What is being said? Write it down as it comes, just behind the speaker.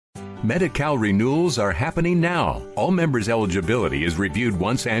Medi-Cal renewals are happening now. All members' eligibility is reviewed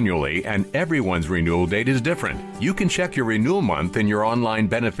once annually, and everyone's renewal date is different. You can check your renewal month in your online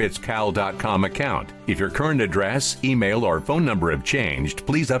benefitscal.com account. If your current address, email, or phone number have changed,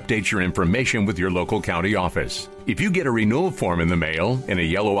 please update your information with your local county office. If you get a renewal form in the mail in a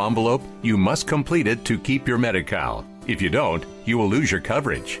yellow envelope, you must complete it to keep your Medi-Cal. If you don't, you will lose your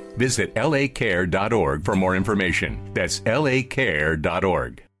coverage. Visit lacare.org for more information. That's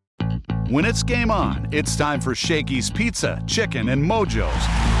lacare.org. When it's game on, it's time for Shakey's Pizza, Chicken, and Mojo's.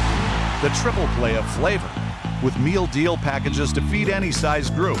 The triple play of flavor. With meal deal packages to feed any size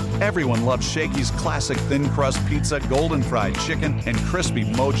group. Everyone loves Shakey's classic thin crust pizza, golden fried chicken, and crispy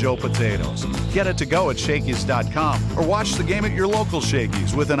Mojo potatoes. Get it to go at Shakey's.com or watch the game at your local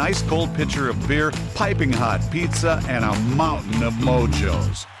Shakey's with an ice cold pitcher of beer, piping hot pizza, and a mountain of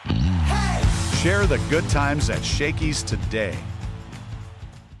Mojos. Hey! Share the good times at Shakey's today.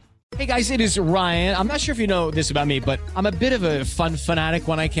 Hey guys, it is Ryan. I'm not sure if you know this about me, but I'm a bit of a fun fanatic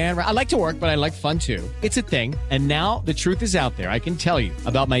when I can. I like to work, but I like fun too. It's a thing. And now the truth is out there. I can tell you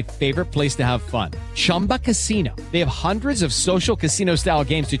about my favorite place to have fun. Chumba Casino. They have hundreds of social casino style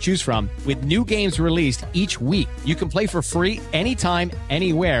games to choose from with new games released each week. You can play for free anytime,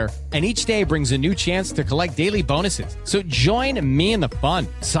 anywhere. And each day brings a new chance to collect daily bonuses. So join me in the fun.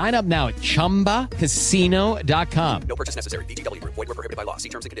 Sign up now at ChumbaCasino.com. No purchase necessary. VGW. Void where prohibited by law. See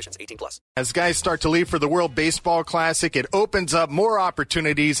terms and conditions. 18+. As guys start to leave for the World Baseball Classic, it opens up more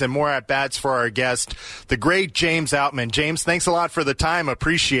opportunities and more at-bats for our guest, the great James Outman. James, thanks a lot for the time.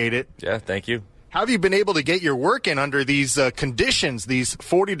 Appreciate it. Yeah, thank you. How have you been able to get your work in under these conditions, these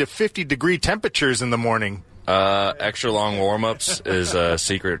 40 to 50-degree temperatures in the morning? Extra long warm-ups is a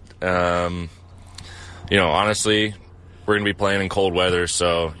secret. Honestly, we're going to be playing in cold weather,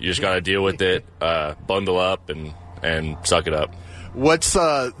 so you just got to deal with it, bundle up, and suck it up. What's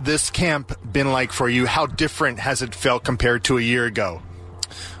this camp been like for you? How different has it felt compared to a year ago?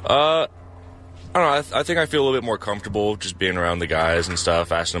 I don't know. I think I feel a little bit more comfortable just being around the guys and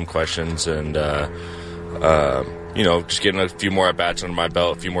stuff, asking them questions, and just getting a few more at-bats under my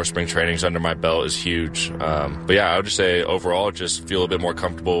belt, a few more spring trainings under my belt is huge. But yeah, I would just say overall just feel a bit more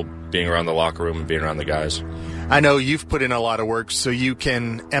comfortable being around the locker room and being around the guys. I know you've put in a lot of work, so you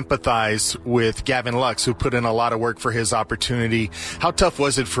can empathize with Gavin Lux, who put in a lot of work for his opportunity. How tough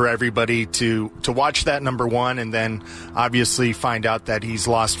was it for everybody to watch that number one and then obviously find out that he's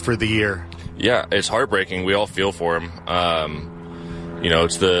lost for the year? Yeah, it's heartbreaking. We all feel for him.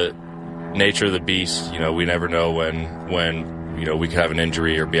 It's the nature of the beast. We never know when we could have an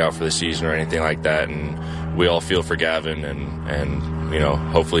injury or be out for the season or anything like that, and we all feel for Gavin, and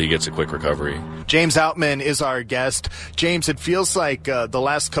hopefully he gets a quick recovery. James Outman is our guest. James, it feels like the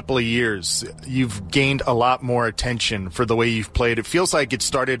last couple of years you've gained a lot more attention for the way you've played. It feels like it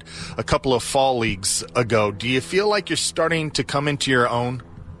started a couple of fall leagues ago. Do you feel like you're starting to come into your own?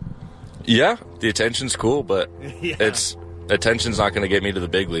 Yeah, the attention's cool, but attention's not going to get me to the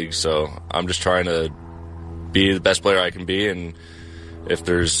big leagues, so I'm just trying to be the best player I can be, and if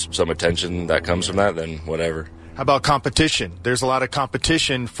there's some attention that comes from that, then whatever. How about competition? There's a lot of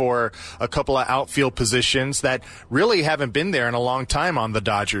competition for a couple of outfield positions that really haven't been there in a long time on the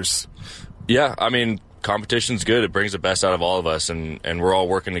Dodgers. Yeah, I mean, competition's good. It brings the best out of all of us, and we're all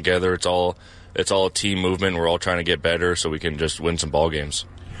working together. It's all a team movement. We're all trying to get better so we can just win some ball games.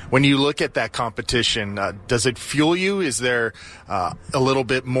 When you look at that competition, does it fuel you? Is there a little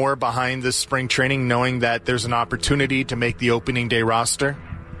bit more behind this spring training, knowing that there's an opportunity to make the opening day roster?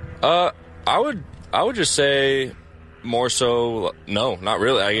 I would just say more so, no, not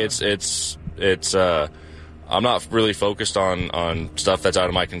really. It's I'm not really focused on stuff that's out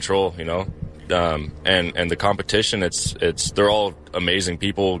of my control, and the competition, they're all amazing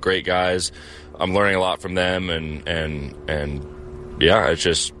people, great guys. I'm learning a lot from them, and yeah, it's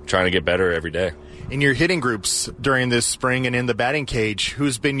just trying to get better every day. In your hitting groups during this spring and in the batting cage,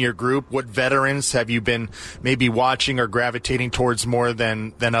 who's been your group? What veterans have you been maybe watching or gravitating towards more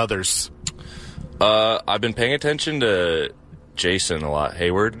than others? I've been paying attention to Jason a lot,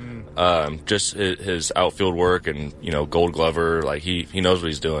 Hayward. Just his outfield work and, Gold Glover, like he knows what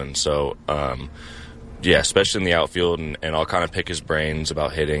he's doing. So, yeah, especially in the outfield, and I'll kind of pick his brains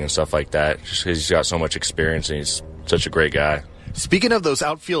about hitting and stuff like that, just because he's got so much experience and he's such a great guy. Speaking of those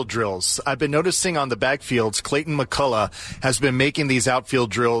outfield drills, I've been noticing on the backfields, Clayton McCullough has been making these outfield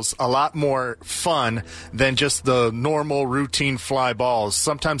drills a lot more fun than just the normal routine fly balls.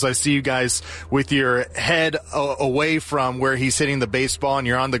 Sometimes I see you guys with your head away from where he's hitting the baseball and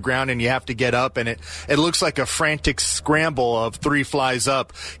you're on the ground and you have to get up, and it looks like a frantic scramble of 3 flies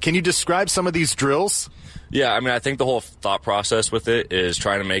up. Can you describe some of these drills? Yeah, I mean, I think the whole thought process with it is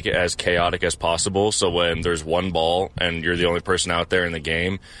trying to make it as chaotic as possible. So when there's one ball and you're the only person out there in the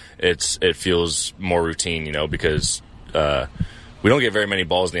game, it feels more routine, you know, because we don't get very many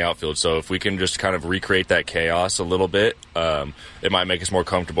balls in the outfield. So if we can just kind of recreate that chaos a little bit, it might make us more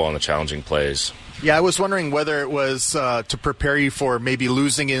comfortable on the challenging plays. Yeah, I was wondering whether it was to prepare you for maybe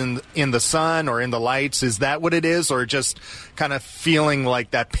losing in the sun or in the lights. Is that what it is, or just kind of feeling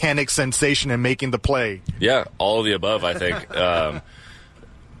like that panic sensation and making the play? Yeah, all of the above, I think.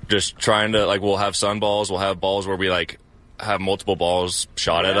 Just trying to, like, we'll have sun balls, we'll have balls where we, like, have multiple balls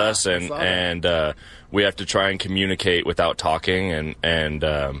shot at us, and we have to try and communicate without talking,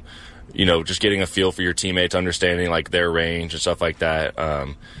 and you know, just getting a feel for your teammates, understanding, like, their range and stuff like that.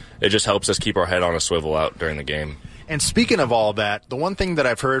 It just helps us keep our head on a swivel out during the game. And speaking of all that, the one thing that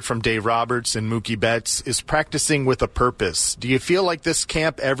I've heard from Dave Roberts and Mookie Betts is practicing with a purpose. Do you feel like this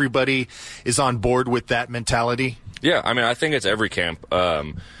camp, everybody is on board with that mentality? Yeah, I mean, I think it's every camp.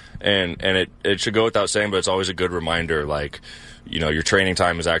 And it should go without saying, but it's always a good reminder, like, you know, your training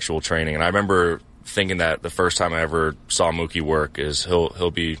time is actual training. And I remember thinking that the first time I ever saw Mookie work is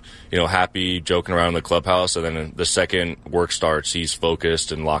he'll be, you know, happy, joking around in the clubhouse, and then the second work starts, he's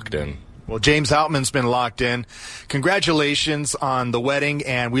focused and locked in. Well, James Outman's been locked in. Congratulations on the wedding,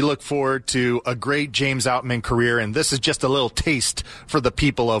 and we look forward to a great James Outman career, and this is just a little taste for the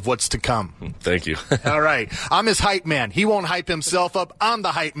people of what's to come. Thank you. All right. I'm his hype man. He won't hype himself up. I'm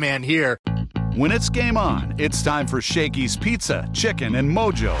the hype man here. When it's game on, it's time for Shakey's Pizza, Chicken, and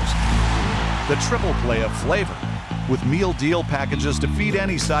Mojo's. The triple play of flavor. With meal deal packages to feed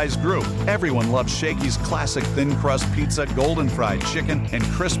any size group, everyone loves Shakey's classic thin crust pizza, golden fried chicken, and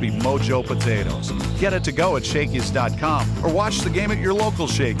crispy Mojo potatoes. Get it to go at Shakey's.com or watch the game at your local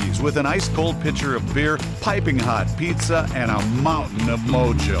Shakey's with an ice cold pitcher of beer, piping hot pizza, and a mountain of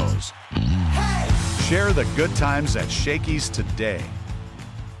Mojos. Share the good times at Shakey's today.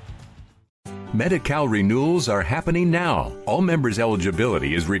 Medi-Cal renewals are happening now. All members'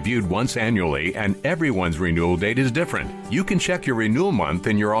 eligibility is reviewed once annually, and everyone's renewal date is different. You can check your renewal month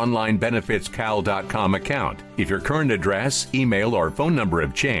in your online benefitscal.com account. If your current address, email, or phone number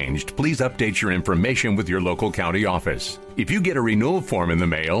have changed, please update your information with your local county office. If you get a renewal form in the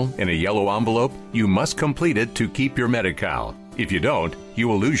mail in a yellow envelope, you must complete it to keep your Medi-Cal. If you don't, you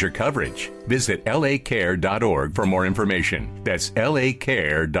will lose your coverage. Visit lacare.org for more information. That's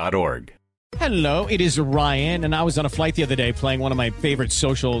lacare.org. Hello, it is Ryan, and I was on a flight the other day playing one of my favorite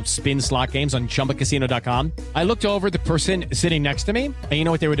social spin slot games on ChumbaCasino.com. I looked over at the person sitting next to me, and you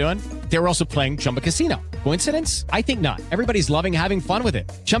know what they were doing? They were also playing Chumba Casino. Coincidence? I think not. Everybody's loving having fun with it.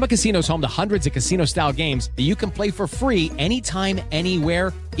 Chumba Casino is home to hundreds of casino-style games that you can play for free anytime,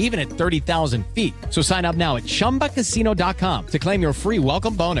 anywhere, even at 30,000 feet. So sign up now at ChumbaCasino.com to claim your free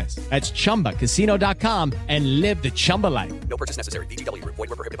welcome bonus. That's ChumbaCasino.com and live the Chumba life. No purchase necessary. VGW. Void where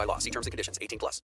prohibited by law. See terms and conditions. 18+.